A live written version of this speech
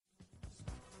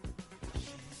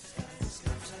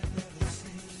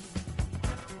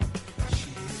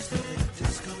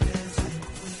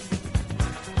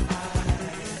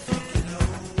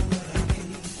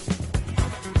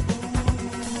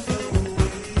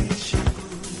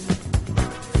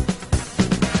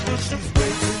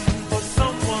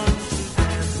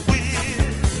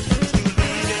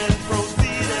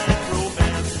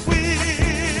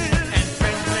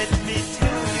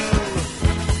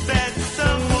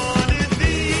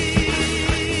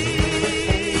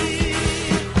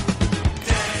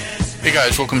Hey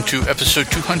guys, welcome to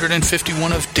episode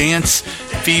 251 of Dance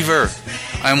Fever.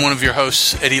 I'm one of your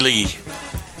hosts, Eddie Lee. I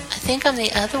think I'm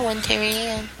the other one, Terry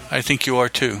Ann. I think you are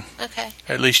too. Okay.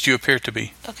 At least you appear to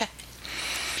be. Okay.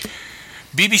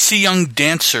 BBC Young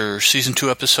Dancer, Season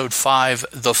 2, Episode 5,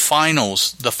 the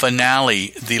finals, the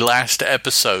finale, the last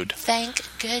episode. Thank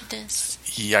goodness.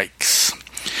 Yikes.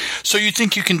 So You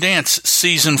Think You Can Dance,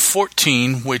 Season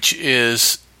 14, which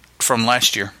is from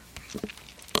last year,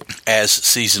 as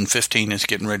Season 15 is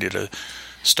getting ready to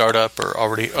start up, or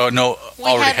already, has started.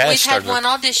 We've had one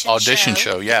audition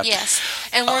show. Yeah. Yes.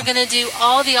 And we're going to do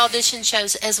all the audition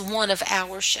shows as one of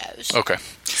our shows. Okay.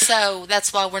 So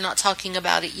that's why we're not talking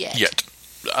about it yet.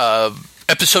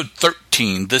 Episode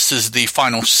 13, this is the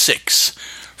final 6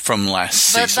 from last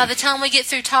season. But by the time we get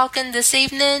through talking this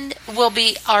evening, will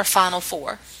be our final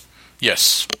 4.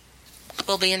 Yes.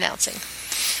 We'll be announcing.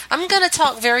 I'm going to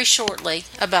talk very shortly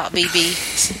about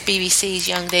BBC's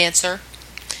Young Dancer.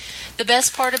 The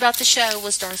best part about the show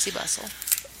was Darcy Bustle.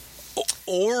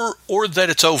 Or that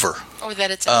it's over. Or that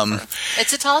it's over.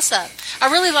 It's a toss-up. I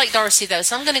really like Darcy, though,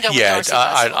 so I'm going to go with Darcy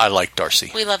Bustle. I like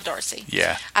Darcy. We love Darcy.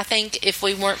 Yeah. I think if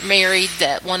we weren't married,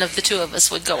 that one of the two of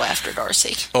us would go after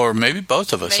Darcy. Or maybe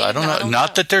both of us. I don't know.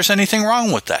 Not that there's anything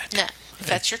wrong with that. No, if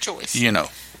that's your choice. You know.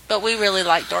 But we really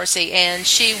like Darcy, and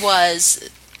she was,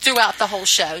 throughout the whole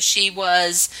show, she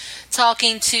was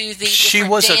talking to the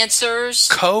different dancers.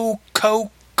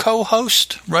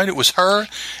 Co-host, right? It was her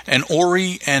and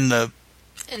Ori and the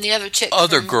other chick,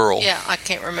 girl. Yeah, I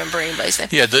can't remember anybody's name.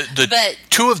 Yeah, but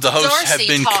two of the hosts Darcy have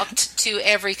been talked to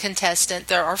every contestant.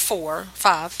 There are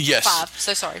 5. Yes, 5.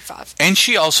 So sorry, 5. And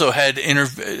she also had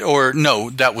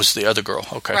that was the other girl.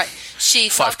 Okay, right. She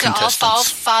talked to all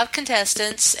 5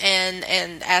 contestants and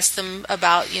asked them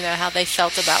about how they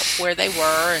felt about where they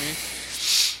were and.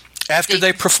 After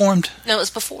they performed? No, it was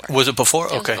before. Was it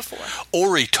before? Okay. Was before.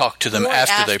 Ori talked to them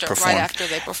after they performed. Right after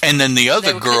they performed. And then the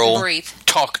other girl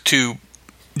talked to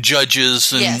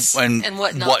judges and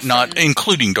whatnot,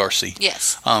 including Darcy.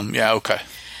 Yes. Yeah, okay.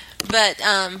 But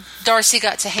Darcy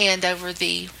got to hand over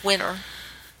the winner.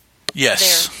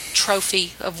 Yes. Their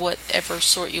trophy of whatever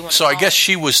sort you want to call it. So I guess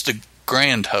she was the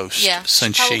grand host. Yeah,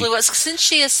 since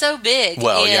she is so big.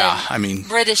 Well, in yeah, I mean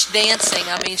British dancing.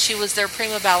 I mean, she was their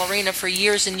prima ballerina for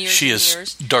years and years. She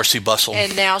is Darcy Bustle,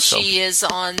 and now she is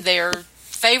on their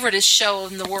favoriteest show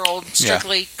in the world,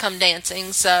 Strictly Come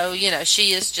Dancing. So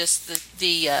she is just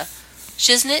the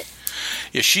shiznit.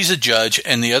 Yeah, she's a judge,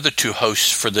 and the other 2 hosts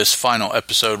for this final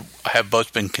episode have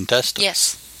both been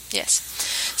contestants. Yes.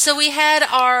 So we had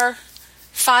our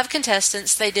 5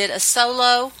 contestants. They did a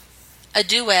solo, a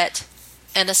duet,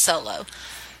 and a solo.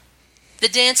 The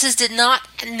dances did not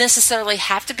necessarily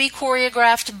have to be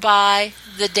choreographed by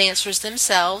the dancers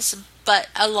themselves, but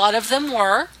a lot of them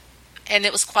were, and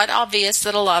it was quite obvious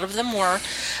that a lot of them were.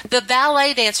 The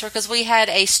ballet dancer, because we had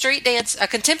a street dance, a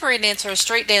contemporary dancer, a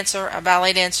street dancer, a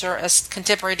ballet dancer, a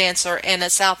contemporary dancer, and a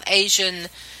South Asian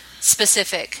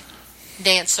specific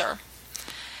dancer.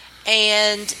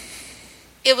 And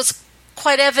it was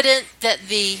quite evident that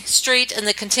the street and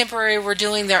the contemporary were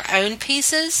doing their own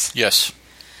pieces. Yes.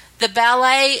 The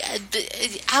ballet,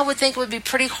 I would think it would be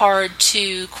pretty hard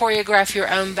to choreograph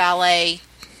your own ballet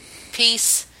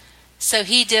piece. So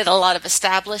he did a lot of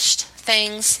established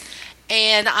things.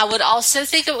 And I would also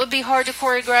think it would be hard to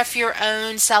choreograph your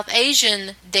own South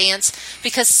Asian dance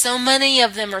because so many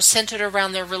of them are centered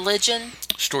around their religion.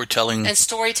 Storytelling. And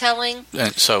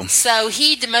so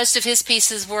most of his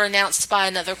pieces were announced by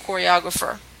another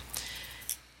choreographer.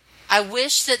 I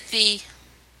wish that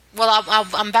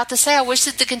I'm about to say I wish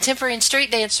that the contemporary and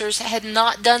street dancers had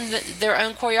not done their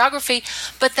own choreography,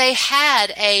 but they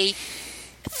had a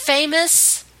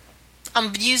famous,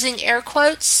 I'm using air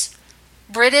quotes,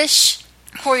 British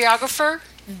choreographer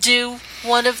do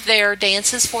one of their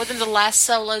dances for them. The last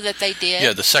solo that they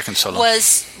did, the second solo,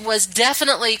 was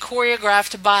definitely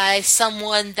choreographed by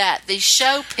someone that the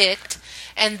show picked,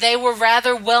 and they were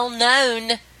rather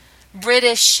well-known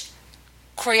British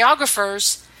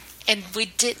choreographers, and we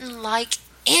didn't like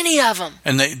any of them.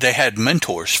 And they had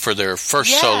mentors for their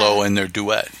first solo and their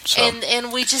duet. So.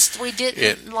 And we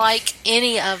didn't like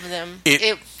any of them.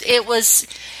 It was.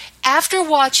 After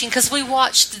watching, because we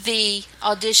watched the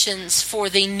auditions for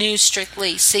the new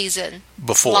Strictly season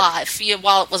before live,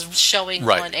 while it was showing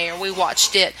on air, we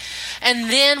watched it,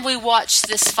 and then we watched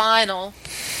this final,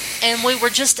 and we were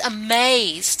just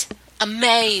amazed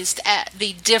at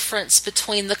the difference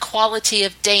between the quality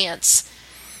of dance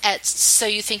at So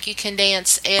You Think You Can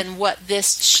Dance and what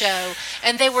this show,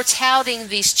 and they were touting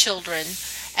these children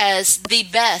as the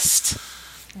best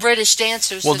British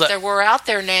dancers Well, that there were out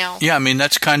there now. Yeah, I mean,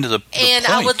 that's kind of the And point.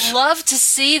 I would love to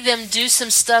see them do some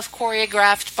stuff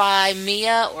choreographed by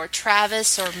Mia or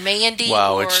Travis or Mandy.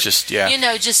 Wow, or, it's just, yeah.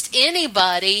 Just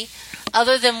anybody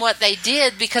other than what they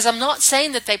did, because I'm not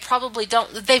saying that they probably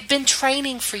don't. They've been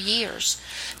training for years.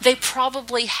 They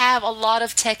probably have a lot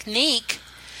of technique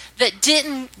that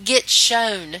didn't get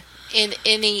shown in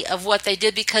any of what they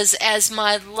did, because as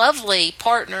my lovely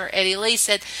partner Eddie Lee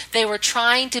said, they were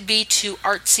trying to be too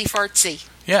artsy fartsy.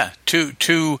 Yeah, too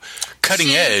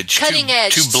cutting edge,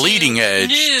 too bleeding edge.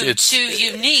 New, too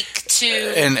unique,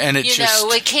 and it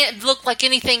it can't look like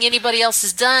anything anybody else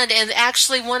has done. And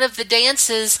actually, one of the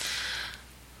dances,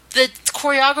 the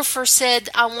choreographer said,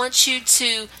 "I want you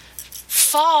to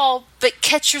fall, but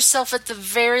catch yourself at the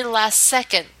very last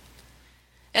second,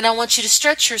 and I want you to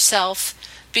stretch yourself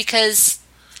because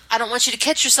I don't want you to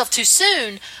catch yourself too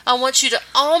soon. I want you to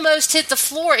almost hit the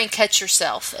floor and catch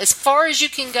yourself as far as you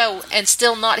can go and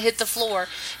still not hit the floor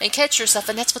and catch yourself."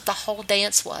 And that's what the whole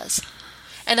dance was.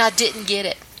 And I didn't get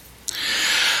it.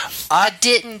 I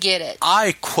didn't get it.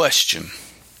 I question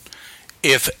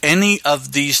if any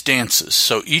of these dances,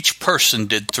 so each person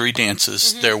did 3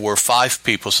 dances, there were 5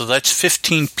 people, so that's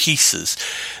 15 pieces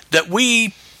that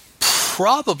we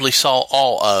probably saw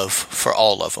all of for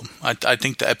all of them. I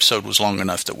think the episode was long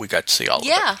enough that we got to see all of it.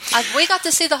 Yeah, we got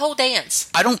to see the whole dance.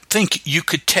 I don't think you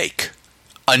could take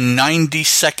a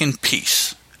 90-second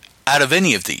piece out of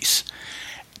any of these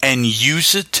and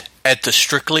use it at the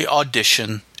Strictly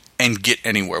audition and get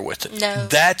anywhere with it. No.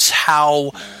 That's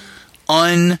how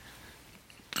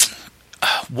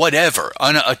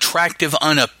unattractive,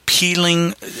 unappealing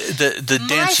the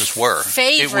dances were.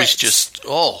 It was just,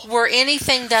 were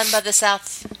anything done by the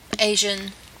South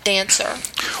Asian dancer.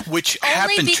 Which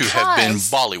happened to have been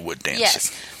Bollywood dancing.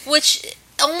 Yes, which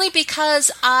only because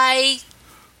I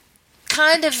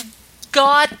kind of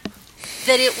got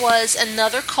that it was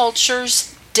another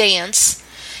culture's dance.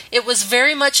 It was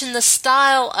very much in the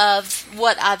style of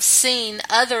what I've seen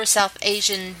other South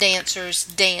Asian dancers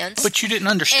dance. But you didn't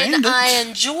understand and it. I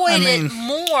enjoyed it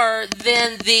more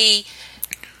than the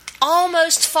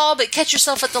almost fall but catch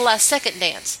yourself at the last second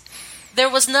dance. There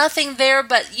was nothing there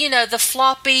but, the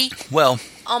floppy,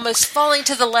 almost falling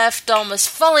to the left, almost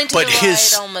falling to the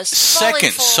right, almost falling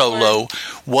second forward. solo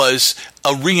was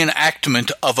a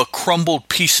reenactment of a crumbled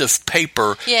piece of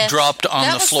paper dropped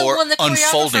on the floor,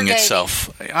 unfolding itself.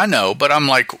 I know, but I'm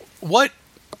like, what?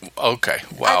 Okay,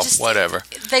 wow, whatever.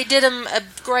 They did him a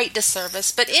great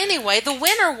disservice. But anyway, the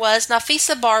winner was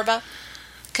Nafisa Barba,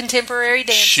 contemporary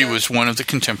dancer. She was one of the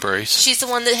contemporaries. She's the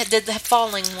one that did the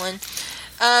falling one.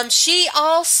 She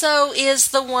also is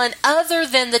the one, other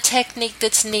than the technique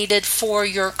that's needed for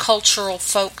your cultural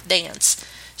folk dance.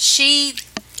 She,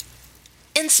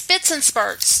 in spits and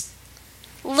spurts,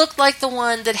 looked like the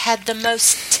one that had the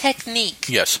most technique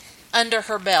under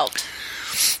her belt.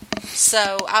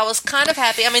 So I was kind of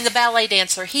happy. I mean, the ballet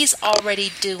dancer, he's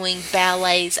already doing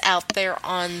ballets out there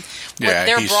on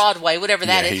their Broadway, whatever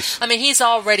that is. I mean, he's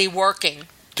already working.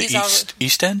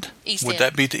 East End? Would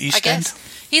that be the East End?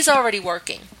 He's already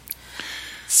working.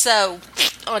 So,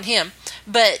 on him.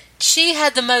 But she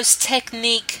had the most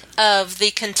technique of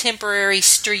the contemporary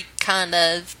street kind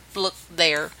of look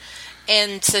there.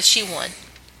 And so she won.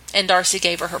 And Darcy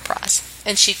gave her prize.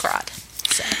 And she cried.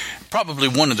 So. Probably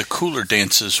one of the cooler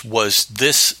dances was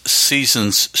this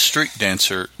season's street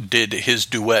dancer did his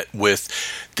duet with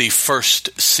the first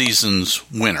season's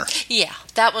winner. Yeah,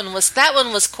 that one was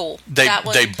cool. They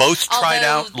both tried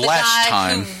out last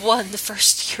time. The guy who won the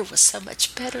first year was so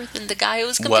much better than the guy who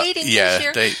was competing this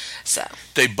year.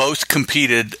 They both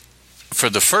competed for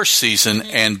the first season,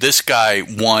 and this guy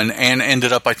won and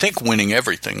ended up, I think, winning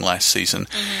everything last season.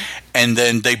 And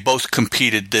then they both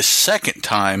competed this second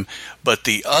time, but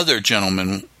the other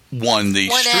gentleman won the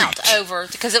street. Out over,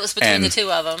 because it was between the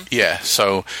two of them. Yeah,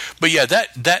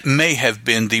 that may have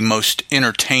been the most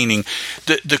entertaining,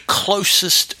 the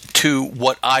closest to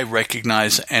what I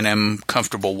recognize and am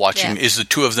comfortable watching is the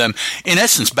two of them, in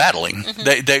essence, battling.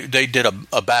 They did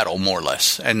a battle, more or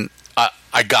less, and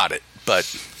I got it, but...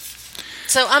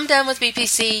 So I'm done with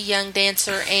BPC Young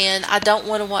Dancer, and I don't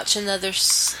want to watch another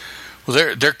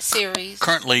they're series.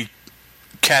 Currently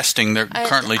casting. They're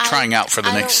currently trying out for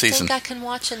the next season. I don't think I can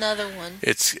watch another one.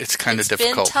 It's kind of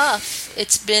difficult. It's been tough.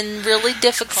 It's been really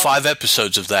difficult. 5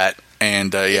 episodes of that,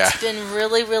 and It's been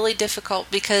really, really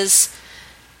difficult because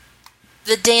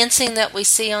the dancing that we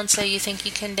see on So You Think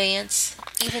You Can Dance,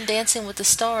 even Dancing with the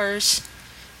Stars,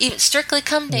 even Strictly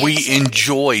Come Dancing. we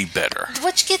enjoy better.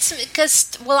 Which gets me, because,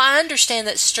 well, I understand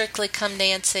that Strictly Come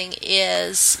Dancing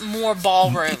is more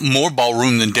ballroom. More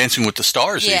ballroom than Dancing with the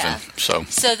Stars, Yeah. even.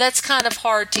 So that's kind of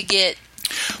hard to get.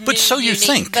 But So You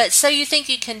Think. But So You Think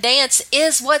You Can Dance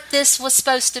is what this was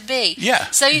supposed to be. Yeah,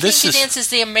 So You this Think You is- Dance is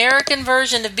the American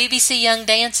version of BBC Young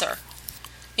Dancer.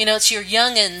 You know, it's your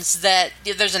youngins that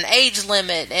there's an age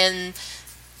limit and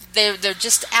they're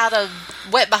just out of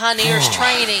wet behind the ears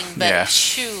training. But Yeah.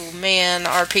 shoo, man,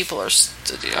 our people are.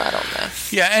 I don't know.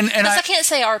 yeah, and I can't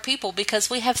say our people because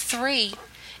we have 3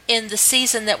 in the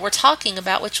season that we're talking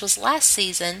about, which was last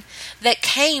season, that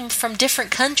came from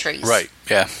different countries. right,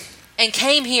 yeah. And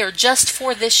came here just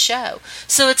for this show.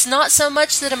 So it's not so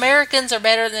much that Americans are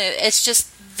better than it's just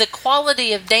the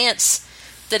quality of dance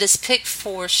that is picked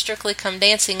for Strictly Come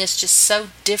Dancing is just so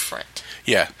different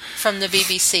Yeah, from the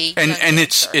BBC. and Young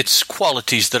it's Dancer.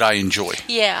 qualities that I enjoy,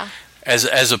 yeah.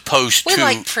 as opposed We to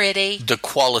like pretty. the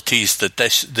qualities that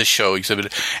this show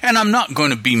exhibited. And I'm not going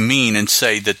to be mean and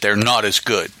say that they're not as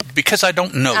good because I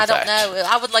don't know. I don't that. know.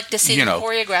 I would like to see You them know,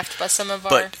 choreographed by some of our.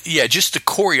 But yeah, just the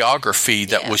choreography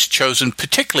that Yeah. was chosen,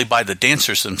 particularly by the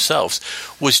dancers themselves,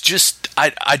 was just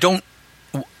I don't.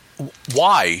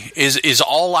 Why is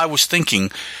all I was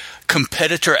thinking?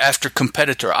 Competitor after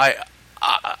competitor.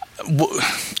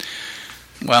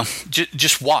 Well,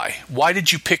 just why? Why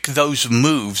did you pick those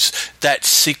moves? That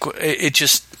sequence. It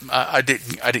just I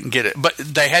didn't get it. But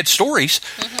they had stories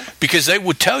because they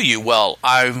would tell you. Well,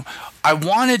 I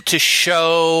wanted to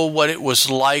show what it was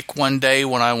like one day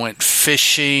when I went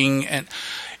fishing, and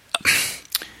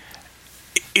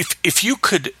if you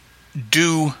could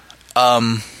do a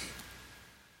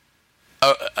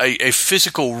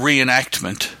physical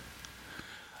reenactment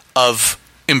of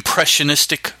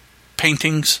impressionistic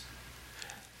paintings,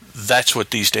 that's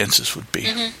what these dances would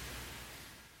be.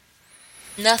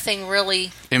 Nothing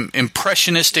really.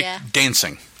 Impressionistic Yeah.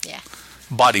 dancing, Yeah.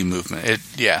 body movement.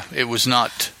 It was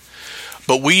not.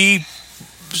 But we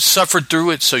suffered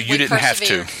through it, so you We didn't have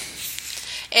to. persevered.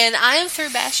 And I am through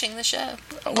bashing the show.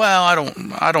 Well, I don't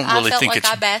really I felt think like it's.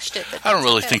 I bashed it. But I don't that's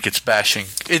really okay. think it's bashing.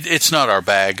 It's not our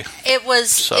bag. It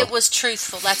was. So. It was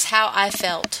truthful. That's how I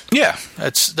felt. Yeah,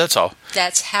 that's all.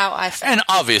 That's how I felt. And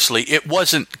obviously, it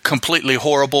wasn't completely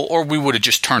horrible, or we would have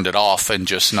just turned it off and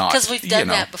just not. Because we've done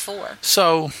that before.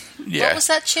 So, yeah. What was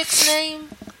that chick's name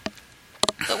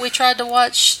that we tried to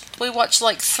watch? We watched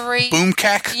like 3.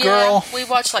 Boomcack Yeah, girl? we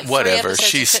watched like 3 Whatever. episodes.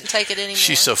 She's couldn't take it anymore.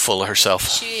 She's so full of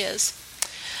herself. She is.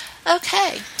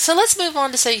 Okay, so let's move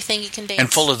on to So You Think You Can Dance.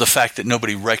 And full of the fact that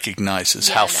nobody recognizes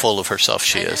Yeah, how I know. full of herself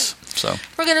she I know. is. So,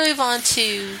 We're going to move on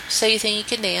to So You Think You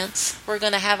Can Dance. We're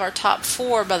going to have our top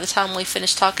 4 by the time we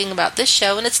finish talking about this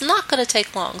show, and it's not going to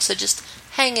take long, so just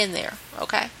hang in there,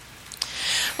 okay?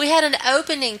 We had an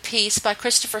opening piece by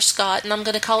Christopher Scott, and I'm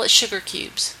going to call it Sugar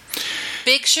Cubes.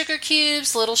 Big sugar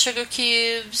cubes, little sugar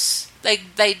cubes.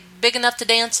 They big enough to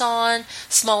dance on,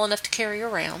 small enough to carry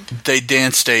around. they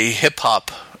danced a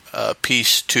hip-hop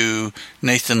piece to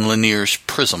Nathan Lanier's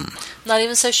Prism. Not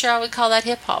even so sure I would call that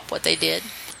hip-hop, what they did.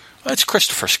 That's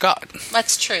Christopher Scott.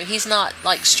 That's true. He's not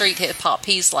like street hip-hop.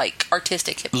 He's like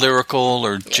artistic hip-hop. Lyrical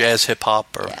or jazz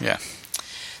hip-hop. Or yeah.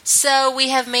 So we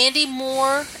have Mandy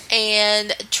Moore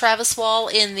and Travis Wall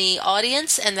in the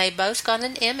audience, and they both got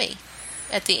an Emmy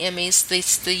at the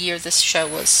Emmys the year this show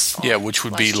was on. Yeah, which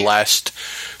would be year. last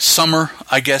summer,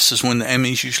 I guess, is when the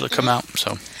Emmys usually come out.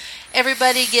 So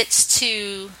Everybody gets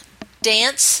to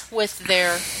dance with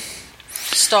their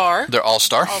star, they're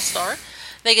all-star. all-star.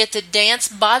 They get to dance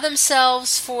by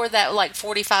themselves for that like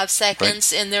 45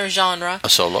 seconds in their genre, A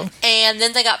solo. and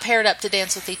then they got paired up to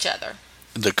dance with each other.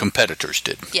 The competitors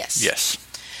did. Yes. Yes.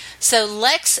 So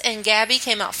Lex and Gabby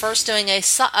came out first doing a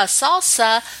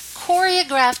salsa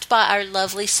choreographed by our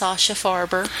lovely Sasha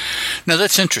Farber. Now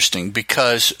that's interesting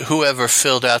because whoever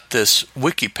filled out this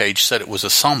wiki page said it was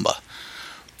a samba.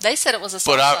 They said it was a salsa.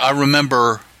 But I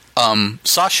remember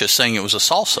Sasha saying it was a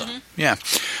salsa. Mm-hmm.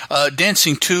 Yeah.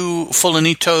 Dancing to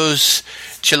Fulanito's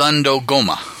Chilando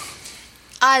Goma.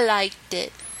 I liked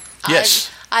it. Yes.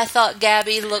 I thought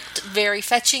Gabby looked very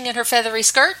fetching in her feathery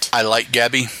skirt. I like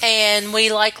Gabby. And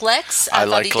we like Lex. I thought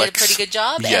like he Lex. did a pretty good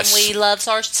job. Yes. And we love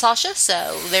Sasha,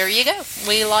 so there you go.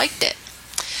 We liked it.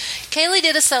 Kaylee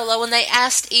did a solo, and they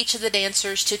asked each of the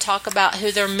dancers to talk about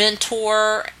who their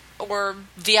mentor or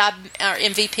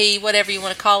MVP, whatever you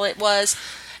want to call it, was.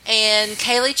 And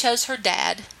Kaylee chose her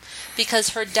dad because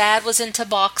her dad was into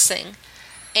boxing.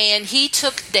 And he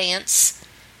took dance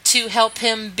to help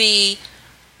him be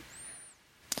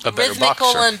A better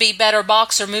rhythmical boxer. and be better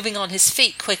boxer, moving on his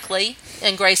feet quickly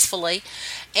and gracefully.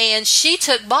 And she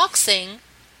took boxing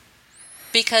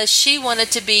because she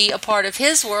wanted to be a part of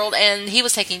his world, and he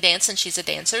was taking dance, and she's a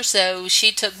dancer, so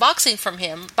she took boxing from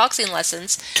him, boxing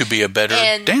lessons. To be a better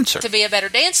dancer. To be a better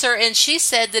dancer, and she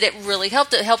said that it really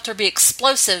helped. It helped her be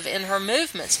explosive in her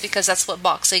movements, because that's what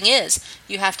boxing is.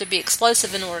 You have to be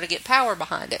explosive in order to get power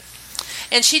behind it.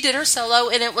 And she did her solo,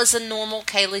 and it was a normal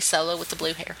Kaylee solo with the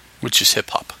blue hair. Which is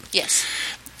hip-hop. Yes.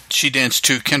 She danced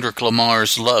to Kendrick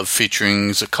Lamar's Love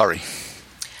featuring Zakari.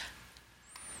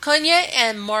 Kanye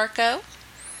and Marco.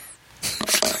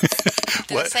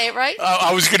 Did I say it right?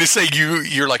 I was going to say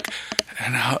you're like,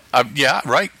 yeah,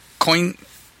 right. Koine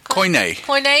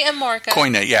and Marco.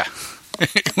 Koine, yeah.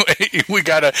 We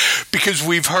gotta, because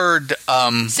we've heard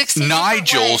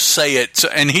Nigel say it,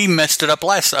 and he messed it up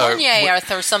last.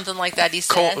 Kanye or something like that. He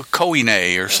said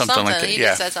Koine or something like that. He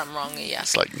just said something wrong. Yeah,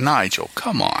 it's like Nigel.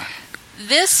 Come on.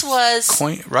 This was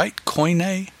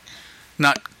Koine,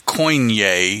 not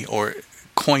Koine or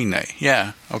Koine.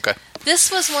 Yeah, okay.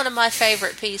 This was one of my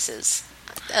favorite pieces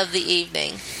of the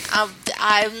evening.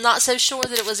 I'm not so sure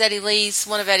that it was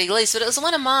one of Eddie Lee's, but it was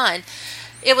one of mine.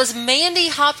 It was Mandy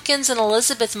Hopkins and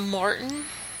Elizabeth Martin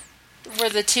were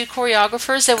the two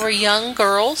choreographers. They were young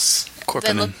girls.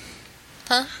 Korpinen.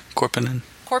 Huh? Korpinen.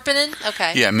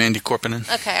 Okay. Yeah, Mandy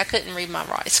Korpinen. Okay, I couldn't read my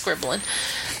scribbling.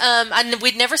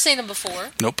 We'd never seen them before.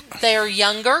 Nope. They are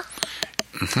younger.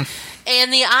 Mm-hmm.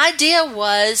 And the idea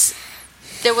was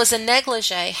there was a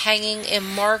negligee hanging in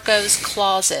Marco's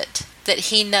closet that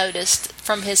he noticed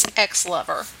from his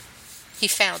ex-lover. He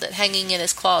found it hanging in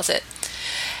his closet.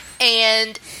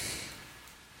 And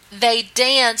they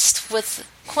danced with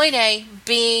Koine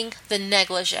being the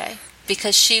negligee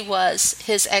because she was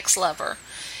his ex-lover.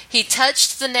 He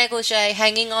touched the negligee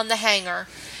hanging on the hanger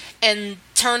and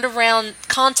turned around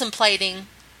contemplating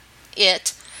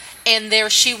it, and there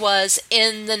she was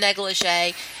in the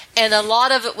negligee, and a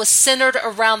lot of it was centered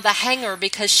around the hanger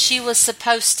because she was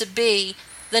supposed to be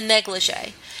the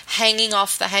negligee hanging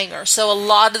off the hanger. So a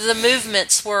lot of the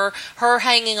movements were her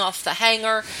hanging off the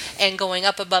hanger and going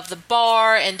up above the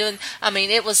bar and doing,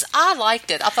 I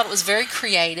liked it. I thought it was very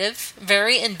creative,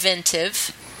 very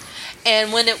inventive.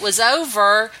 And when it was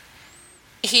over,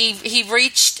 the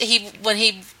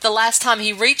last time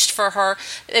he reached for her,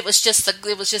 it was just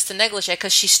the negligee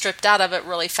because she stripped out of it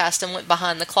really fast and went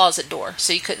behind the closet door,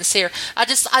 so you couldn't see her. I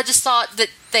just thought that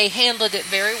they handled it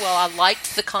very well. I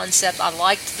liked the concept. I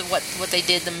liked what they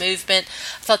did, the movement.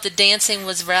 I thought the dancing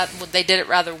they did it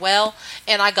rather well,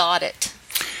 and I got it.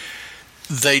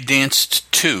 They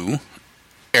danced to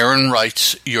Aaron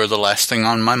Wright's "You're the Last Thing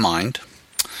on My Mind,"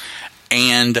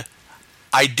 and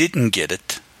I didn't get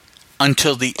it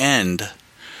until the end,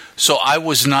 so I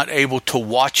was not able to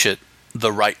watch it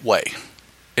the right way.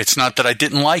 It's not that I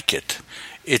didn't like it;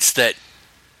 it's that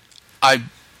I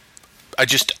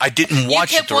didn't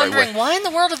watch it the right way. You kept wondering, why in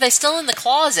the world are they still in the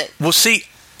closet? Well, see,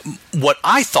 what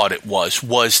I thought it was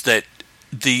that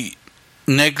the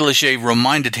negligee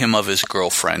reminded him of his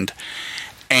girlfriend,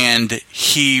 and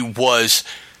he was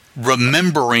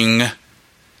remembering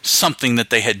something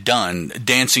that they had done,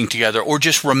 dancing together, or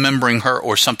just remembering her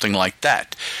or something like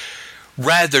that,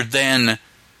 rather than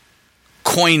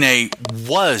Koine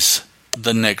was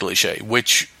the negligee,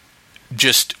 which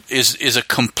just is a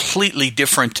completely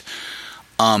different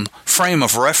frame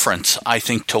of reference, I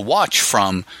think, to watch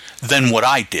from than what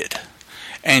I did.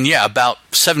 And yeah, about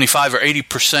 75 or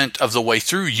 80% of the way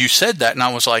through, you said that, and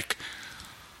I was like,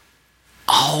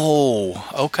 oh,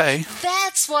 okay.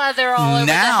 That's why they're all over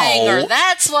the hanger.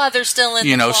 That's why they're still in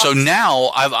the closet. So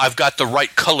now I've got the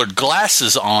right colored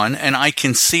glasses on, and I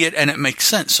can see it, and it makes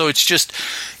sense. So it's just,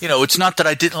 it's not that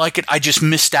I didn't like it. I just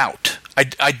missed out.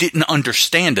 I didn't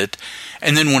understand it.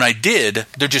 And then when I did,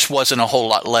 there just wasn't a whole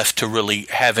lot left to really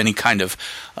have any kind of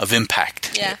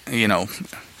impact. Yeah.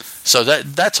 So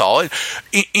that's all.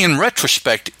 In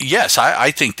retrospect, yes,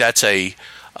 I think that's a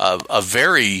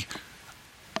very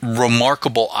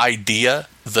remarkable idea.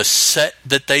 The set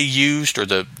that they used, or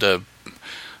the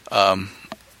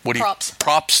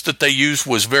props that they used,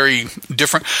 was very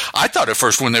different. I thought at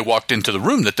first when they walked into the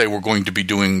room that they were going to be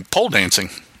doing pole dancing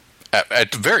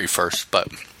at the very first, but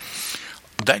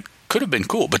that could have been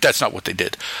cool, but that's not what they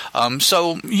did.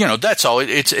 So that's all.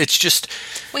 It's just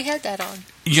we had that on.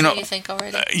 You think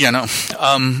already?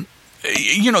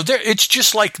 It's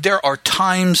just like there are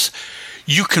times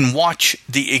you can watch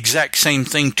the exact same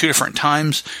thing two different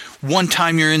times. One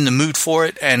time you're in the mood for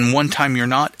it, and one time you're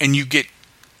not, and you get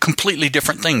completely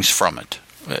different things from it.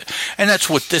 And that's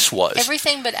what this was.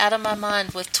 Everything but Out of My Mind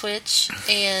with Twitch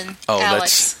and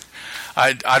Alex.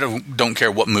 I don't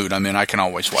care what mood I'm in. I can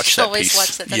always watch that piece.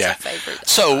 Watch that. That's my favorite.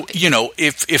 So,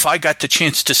 if I got the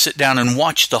chance to sit down and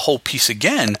watch the whole piece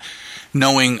again,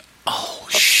 knowing oh,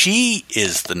 she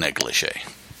is the negligee.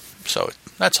 So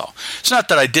that's all. It's not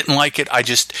that I didn't like it. I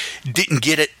just didn't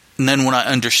get it. And then when I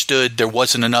understood there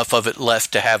wasn't enough of it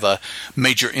left to have a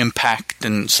major impact.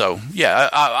 And so, yeah,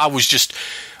 I was just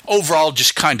overall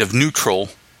just kind of neutral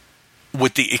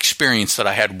with the experience that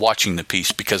I had watching the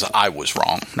piece because I was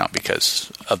wrong, not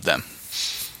because of them.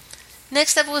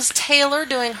 Next up was Taylor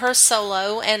doing her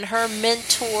solo, and her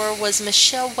mentor was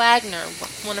Michelle Wagner,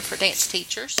 one of her dance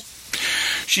teachers.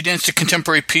 She danced a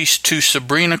contemporary piece to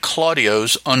Sabrina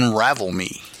Claudio's Unravel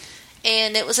Me.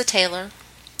 And it was a Taylor.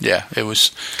 Yeah, it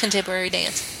was contemporary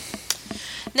dance.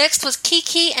 Next was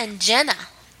Kiki and Jenna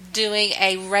doing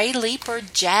a Ray Leeper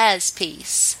jazz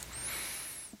piece.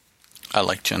 I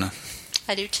like Jenna.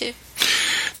 I do too.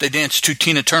 They danced to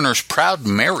Tina Turner's Proud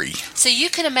Mary. So you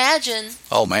can imagine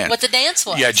what the dance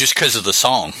was. Yeah, just because of the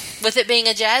song. With it being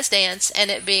a jazz dance and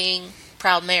it being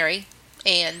Proud Mary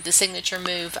and the signature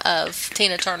move of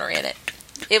Tina Turner in it.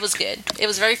 It was good. It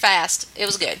was very fast. It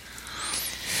was good.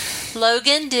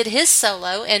 Logan did his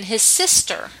solo, and his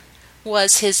sister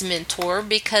was his mentor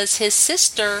because his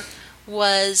sister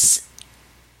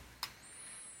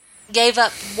gave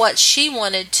up what she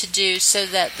wanted to do so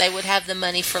that they would have the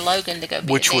money for Logan to go be a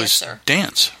dancer. Which was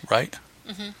dance, right?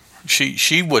 Mm-hmm.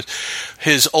 She was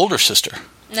his older sister.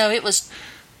 No, it was...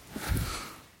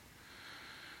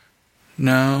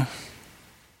 No.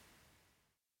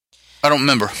 I don't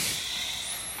remember.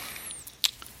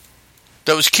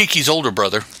 That was Kiki's older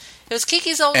brother. It was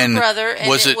Kiki's older brother,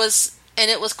 and it was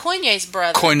Koinye's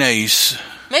brother. Koinye's.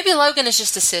 Maybe Logan is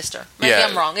just a sister. Maybe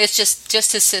I'm wrong. It's just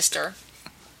his sister.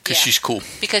 Because she's cool.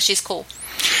 Because she's cool.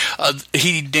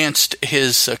 He danced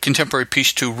his contemporary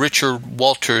piece to Richard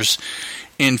Walters'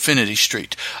 Infinity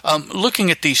Street. Looking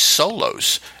at these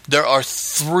solos, there are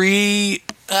 3,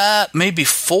 maybe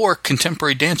 4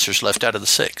 contemporary dancers left out of the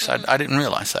 6. Mm-hmm. I didn't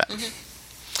realize that. Mm-hmm.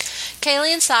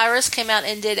 Kaylee and Cyrus came out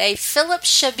and did a Philip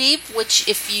Shabib, which,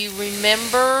 if you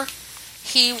remember,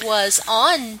 he was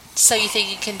on So You Think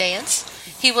You Can Dance.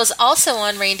 He was also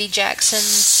on Randy Jackson's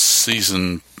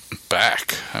season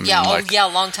back. I mean, a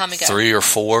long time ago. 3 or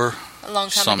 4. A long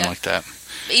time something ago. like that.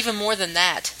 Even more than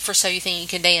that for So You Think You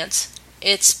Can Dance.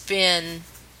 It's been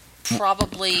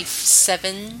probably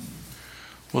 7.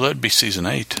 Well, that'd be season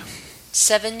 8.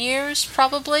 7 years,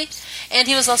 probably. And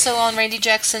he was also on Randy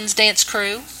Jackson's dance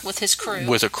crew with his crew.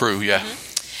 With a crew, yeah.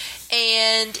 Mm-hmm.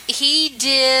 And he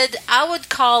did, I would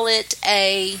call it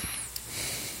a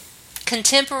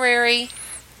contemporary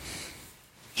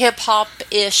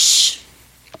hip-hop-ish.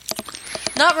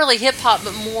 Not really hip-hop,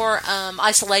 but more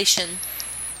isolation.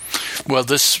 Well,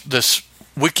 this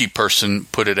wiki person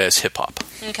put it as hip-hop.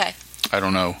 Okay. I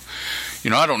don't know.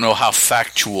 I don't know how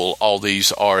factual all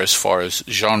these are as far as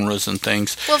genres and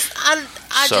things. Well,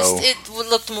 it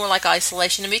looked more like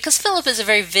isolation to me because Philip is a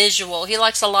very visual. He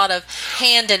likes a lot of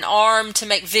hand and arm to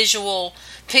make visual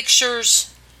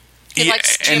pictures. He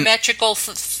likes geometrical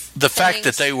the fact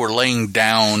that they were laying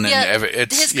down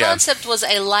and his concept was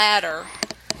a ladder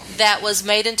that was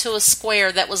made into a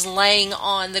square that was laying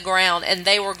on the ground, and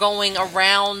they were going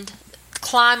around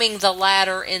climbing the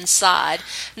ladder inside,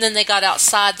 and then they got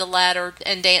outside the ladder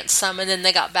and danced some, and then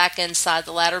they got back inside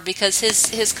the ladder because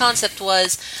his concept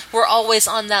was we're always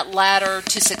on that ladder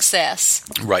to success,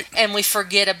 right? And we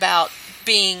forget about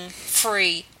being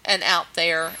free and out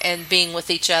there and being with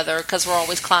each other because we're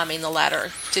always climbing the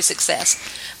ladder to success.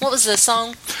 What was the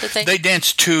song that they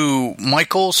danced to?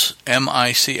 Michael's,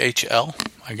 Michl,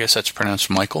 I guess that's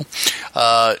pronounced Michael.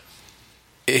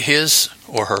 His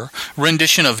or her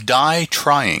rendition of Die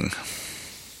Trying.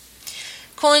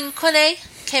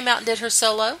 Koine came out and did her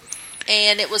solo,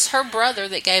 and it was her brother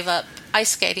that gave up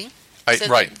ice skating.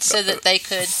 So that they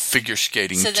could figure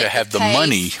skating to have the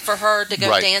money for her to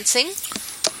go dancing.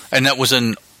 And that was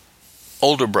an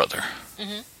older brother,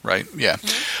 mm-hmm. right? Yeah.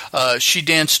 Mm-hmm. She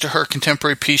danced to her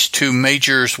contemporary piece to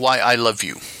Major's Why I Love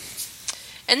You.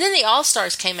 And then the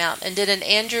All-Stars came out and did an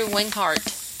Andrew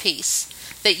Winghart piece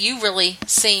that you really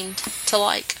seemed to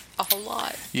like a whole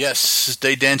lot. Yes,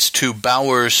 they danced to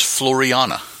Bauer's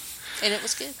Floriana. And it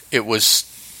was good. It was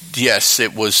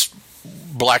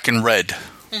black and red.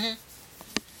 Mm-hmm.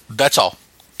 That's all.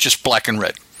 Just black and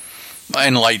red.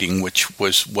 And lighting, which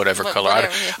was whatever color.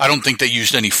 I don't think they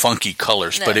used any funky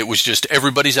colors, but it was just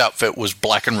everybody's outfit was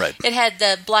black and red. It had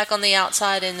the black on the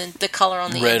outside and then the color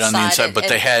on the inside. Red on the inside, but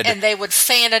and they would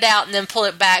fan it out and then pull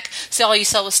it back, so all you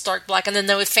saw was stark black, and then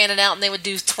they would fan it out and they would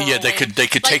do twirling. Yeah, they could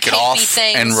take it off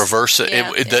things. And reverse it.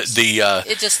 Yeah,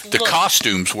 the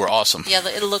costumes were awesome. Yeah,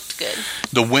 it looked good.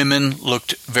 The women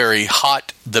looked very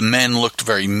hot the men looked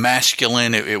very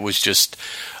masculine. It was just,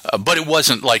 but it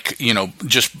wasn't like,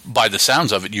 just by the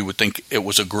sounds of it, you would think it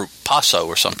was a group paso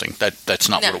or something. That's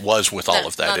not what it was with all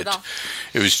of that. Not at all.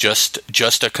 It was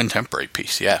just a contemporary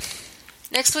piece, yeah.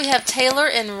 Next we have Taylor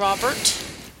and Robert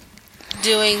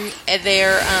doing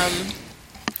their, I'm going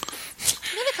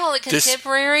to call it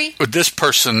contemporary. This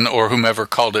person or whomever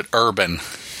called it urban.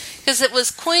 Because it was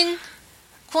Queenie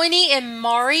and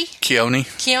Mari. Keone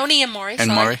and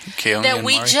Mari. That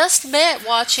we just met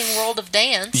watching World of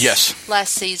Dance. Yes.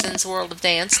 Last season's World of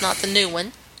Dance, not the new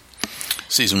one.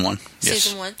 Season 1. Yes.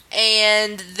 Season 1.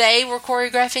 And they were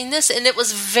choreographing this, and it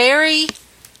was very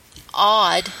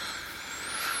odd.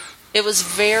 It was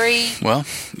very... Well,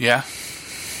 yeah.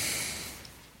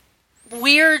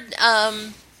 Weird,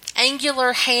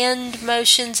 angular hand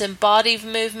motions and body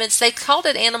movements. They called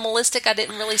it animalistic. I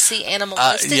didn't really see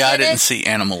animalistic I didn't see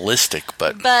animalistic,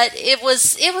 but it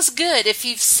was good. If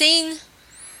you've seen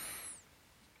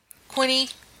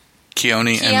Keone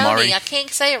and Mari, I can't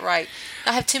say it right.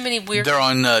 I have too many weird. They're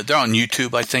on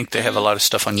YouTube. I think they have a lot of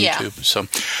stuff on YouTube. Yeah. So,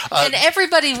 and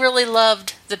everybody really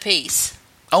loved the piece.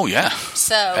 Oh yeah,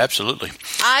 so absolutely.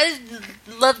 I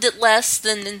loved it less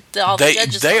than all the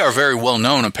judges. They are very well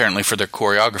known apparently for their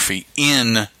choreography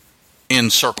in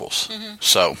circles. Mm-hmm.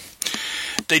 So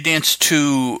they danced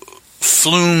to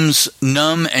Flume's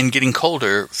 "Numb and Getting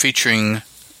Colder" featuring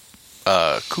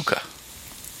Kuka.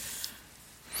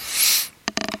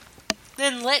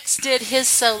 Then Lex did his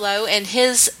solo, and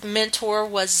his mentor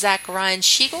was Zach Ryan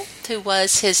Schiegel, who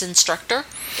was his instructor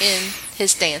in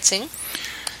his dancing.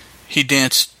 He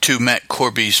danced to Matt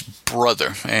Corby's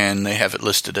brother, and they have it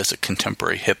listed as a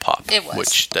contemporary hip-hop. It was.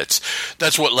 Which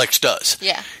that's what Lex does.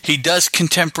 Yeah. He does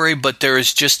contemporary, but there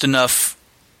is just enough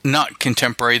not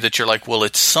contemporary that you're like, well,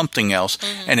 it's something else,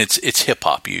 and it's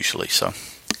hip-hop usually. So.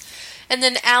 And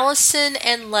then Allison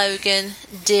and Logan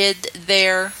did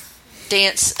their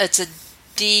dance. It's a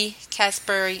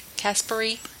Caspary.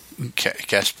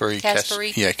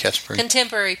 Yeah, Caspary.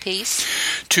 Contemporary piece.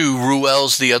 To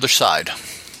Ruel's The Other Side.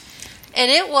 And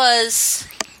it was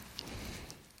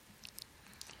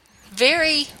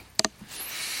very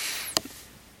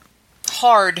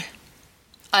hard,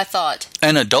 I thought.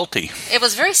 And adulty. It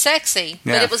was very sexy,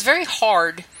 but it was very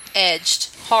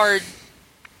hard-edged, hard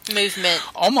movement.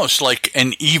 Almost like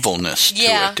an evilness to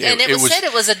it. And it was said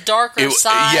it was a darker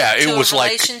side to a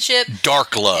relationship. Like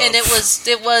dark love. And it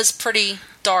was pretty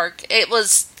dark. It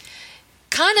was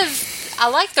kind of... I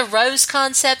like the rose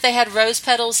concept. They had rose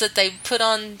petals that they put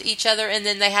on each other, and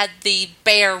then they had the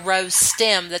bare rose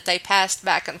stem that they passed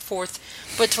back and forth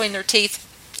between their teeth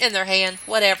in their hand,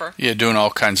 whatever. Yeah, doing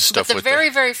all kinds of stuff with it. But the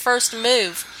very first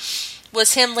move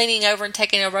was him leaning over and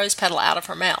taking a rose petal out of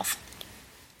her mouth.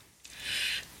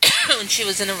 When she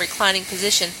was in a reclining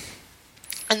position.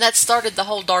 And that started the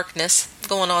whole darkness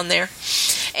going on there.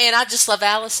 And I just love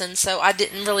Allison, so I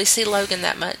didn't really see Logan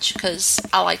that much because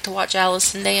I like to watch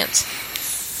Allison dance.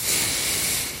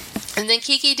 And then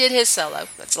Kiki did his solo.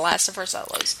 That's the last of her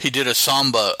solos. He did a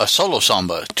solo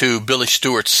samba to Billy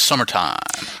Stewart's Summertime.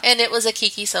 And it was a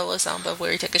Kiki solo samba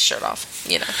where he took his shirt off,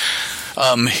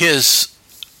 His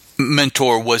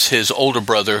mentor was his older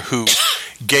brother who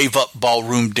gave up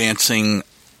ballroom dancing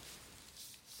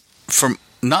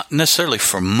not necessarily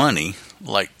for money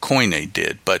like Koine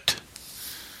did, but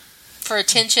for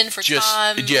attention, for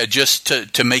time. Yeah, just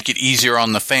to make it easier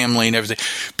on the family and everything.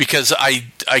 Because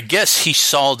I guess he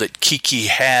saw that Kiki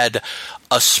had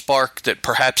a spark that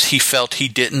perhaps he felt he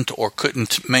didn't or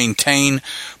couldn't maintain,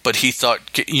 but he thought,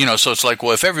 so it's like,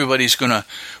 well, if everybody's going to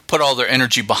put all their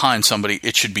energy behind somebody,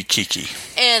 it should be Kiki.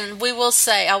 And I will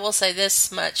say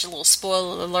this much, a little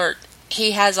spoiler alert,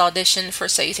 he has auditioned for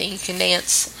So You Think You Can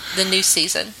Dance, the new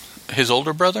season. His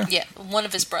older brother? Yeah, one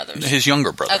of his brothers. His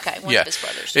younger brother. Okay, one of his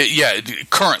brothers.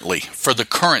 Currently, for the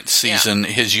current season,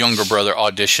 his younger brother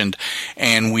auditioned,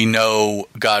 and we know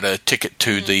got a ticket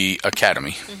to the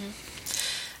Academy.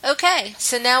 Mm-hmm. Okay,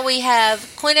 so now we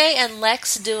have Quine and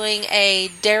Lex doing a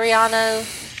Dariano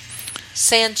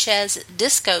Sanchez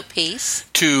disco piece.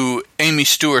 To Amy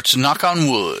Stewart's Knock on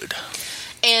Wood.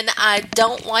 And I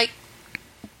don't like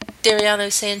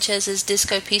Dariano Sanchez's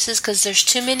disco pieces because there's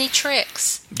too many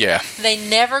tricks. Yeah. They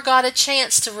never got a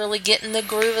chance to really get in the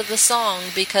groove of the song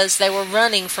because they were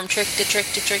running from trick to trick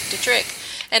to trick to trick.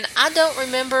 And I don't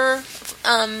remember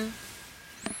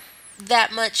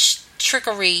that much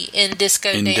trickery in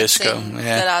disco dancing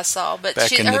that I saw. But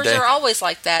hers are always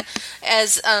like that.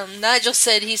 As Nigel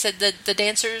said, he said that the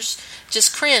dancers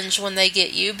just cringe when they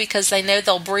get you because they know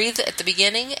they'll breathe at the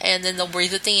beginning and then they'll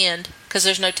breathe at the end because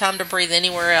there's no time to breathe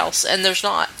anywhere else. And there's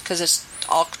not because it's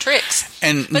all tricks.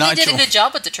 And but he did a good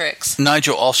job with the tricks.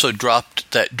 Nigel also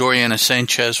dropped that Doriana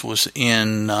Sanchez was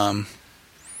in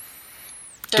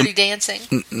Dirty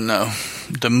Dancing. No,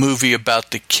 the movie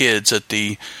about the kids at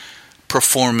the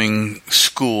performing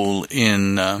school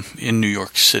in New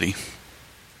York City.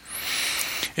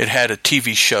 It had a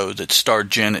TV show that starred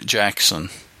Janet Jackson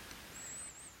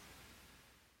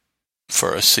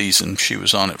for a season. She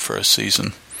was on it for a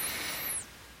season.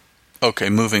 Okay,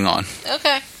 moving on.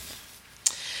 Okay.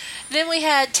 Then we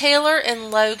had Taylor and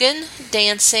Logan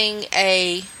dancing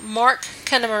a Mark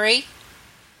Kinnemery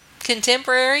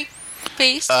contemporary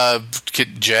piece.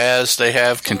 Jazz, they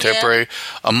have contemporary.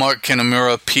 Yeah. A Mark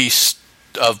Kinnemura piece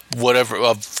of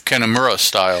Kinnemura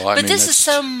style. But this is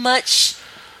so much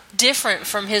different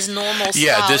from his normal style.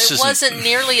 Yeah, it wasn't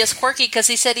nearly as quirky because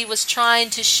he said he was trying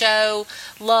to show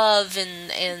love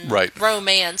and right.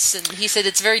 romance, and he said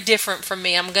it's very different from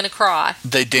me. I'm going to cry.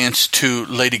 They danced to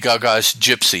Lady Gaga's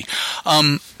Gypsy.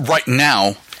 Right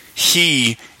now,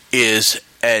 he is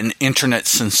an internet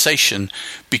sensation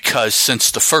because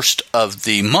since the first of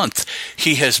the month,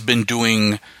 he has been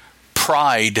doing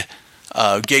Pride,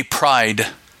 gay Pride.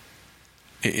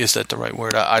 Is that the right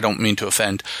word? I don't mean to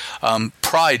offend.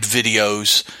 Pride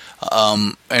videos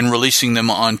and releasing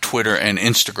them on Twitter and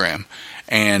Instagram.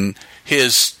 And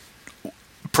his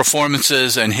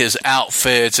performances and his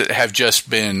outfits have just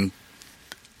been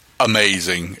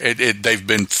amazing. They've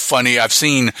been funny. I've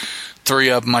seen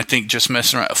 3 of them, I think, just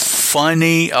messing around.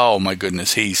 Funny. Oh, my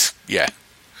goodness.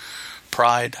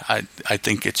 Pride. I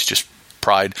think it's just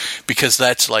Pride because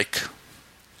that's like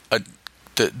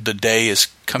the day is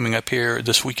coming up here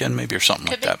this weekend, maybe, or something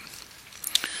like that.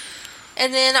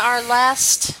 And then our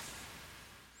last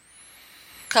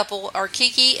couple are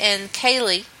Kiki and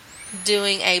Kaylee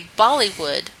doing a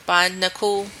Bollywood by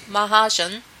Nakul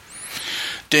Mahajan.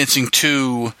 Dancing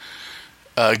to,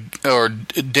 or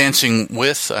dancing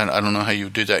with, I don't know how you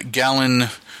would do that, Galen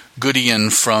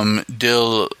Gudian from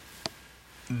Dil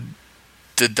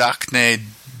Didakne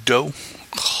Do.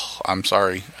 I'm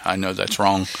sorry. I know that's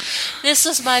wrong. This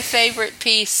was my favorite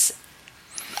piece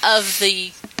of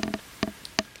the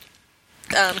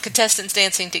contestants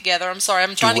dancing together. I'm sorry.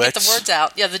 I'm trying to get the words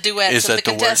out. Yeah, the duets of the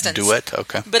contestants. Is that the word? Duet?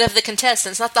 Okay. But of the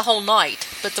contestants, not the whole night,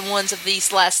 but the ones of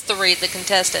these last 3, the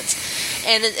contestants.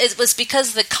 And it was because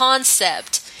of the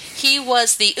concept. He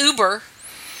was the Uber.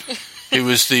 He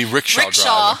was the rickshaw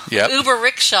driver. Yep. Uber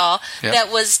rickshaw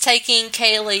that was taking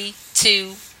Kaylee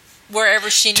to wherever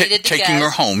she needed to go. Taking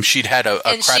her home. She'd had a crappy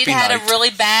night. And she'd had a really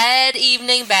bad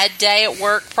evening, bad day at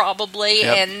work probably,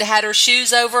 and had her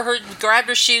shoes over her, grabbed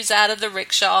her shoes out of the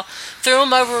rickshaw, threw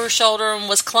them over her shoulder and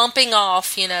was clumping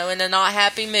off, in a not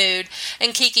happy mood.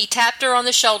 And Kiki tapped her on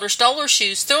the shoulder, stole her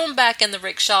shoes, threw them back in the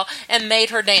rickshaw, and made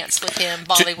her dance with him,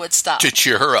 Bollywood style. To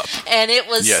cheer her up. And it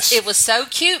was so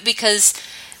cute because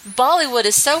Bollywood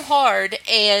is so hard,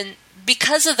 and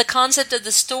because of the concept of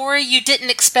the story, you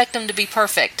didn't expect them to be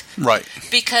perfect. Right.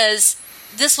 Because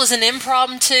this was an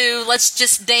impromptu, let's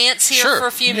just dance here for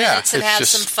a few minutes and have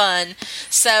some fun.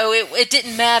 So it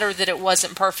didn't matter that it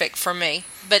wasn't perfect for me,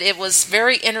 but it was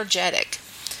very energetic.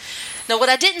 Now, what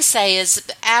I didn't say is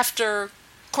after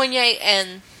Quinye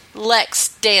and Lex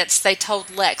danced, they told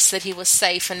Lex that he was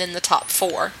safe and in the top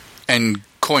 4. And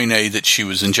Quinye that she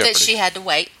was in jeopardy. That she had to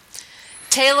wait.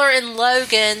 Taylor and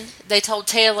Logan, they told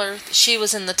Taylor she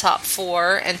was in the top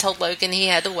 4 and told Logan he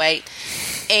had to wait.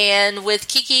 And with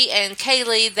Kiki and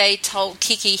Kaylee, they told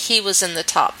Kiki he was in the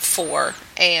top 4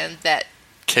 and that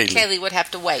Kaylee would have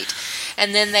to wait.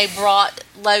 And then they brought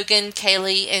Logan,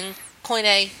 Kaylee, and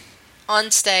Quinye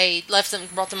on stage,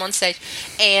 brought them on stage,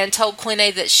 and told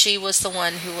Quinye that she was the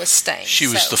one who was staying. She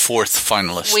was the 4th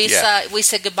finalist. We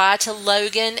said goodbye to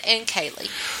Logan and Kaylee.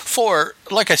 For,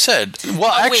 like I said,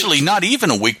 not even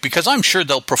a week, because I'm sure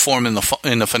they'll perform in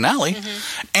the finale,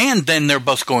 and then they're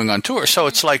both going on tour. So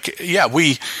it's like,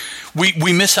 we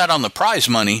miss out on the prize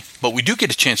money, but we do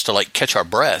get a chance to catch our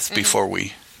breath before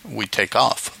we take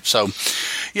off. So,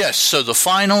 yes, so the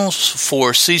finals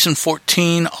for season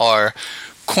 14 are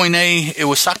Koine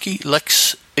Iwasaki,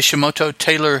 Lex Ishimoto,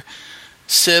 Taylor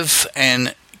Siv,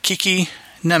 and Kiki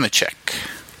Nemechek.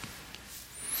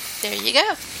 There you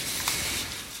go.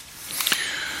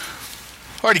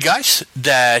 Alrighty, guys,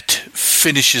 that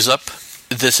finishes up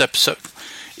this episode.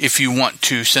 If you want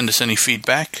to send us any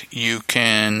feedback, you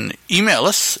can email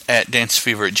us at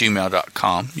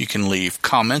dancefever@gmail.com. You can leave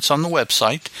comments on the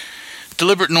website,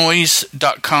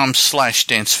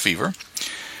 deliberatenoise.com/dancefever.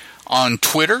 On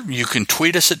Twitter, you can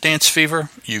tweet us at dancefever.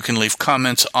 You can leave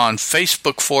comments on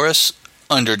Facebook for us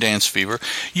under dancefever.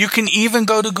 You can even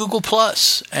go to Google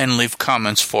Plus and leave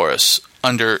comments for us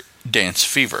under Dance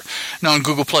Fever. Now on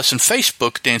Google Plus and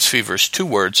Facebook, Dance Fever is 2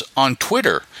 words. On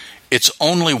Twitter, it's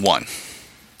only 1.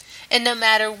 And no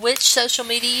matter which social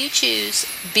media you choose,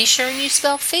 be sure you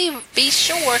spell fever.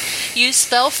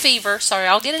 Sorry,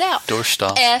 I'll get it out.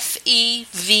 Doorstop.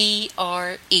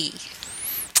 Fevre.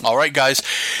 All right, guys.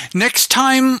 Next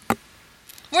time,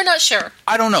 we're not sure.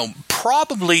 I don't know.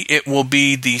 Probably it will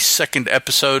be the second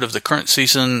episode of the current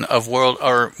season of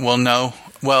the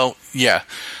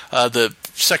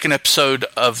second episode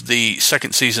of the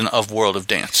second season of World of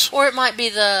Dance. Or it might be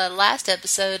the last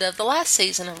episode of the last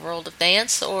season of World of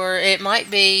Dance, or it might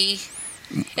be...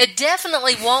 It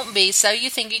definitely won't be So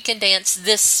You Think You Can Dance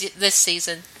this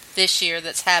season, this year,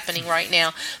 that's happening right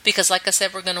now. Because like I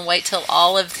said, we're going to wait till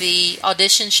all of the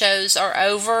audition shows are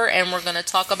over, and we're going to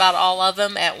talk about all of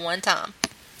them at one time.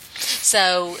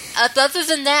 So, other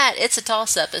than that, it's a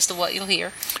toss-up as to what you'll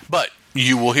hear. But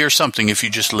you will hear something if you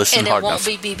just listen hard enough.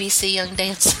 And it won't be BBC Young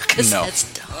Dancer, because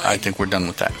that's done. I think we're done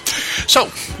with that. So,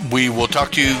 we will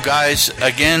talk to you guys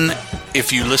again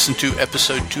if you listen to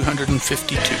episode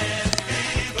 252.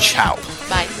 Ciao.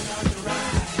 Bye.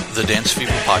 The Dance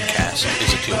Fever podcast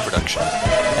is a Teal production,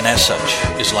 and as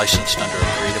such, is licensed under a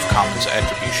Creative Commons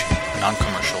Attribution,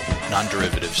 Non-Commercial,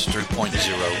 Non-Derivatives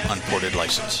 3.0 Unported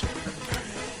license.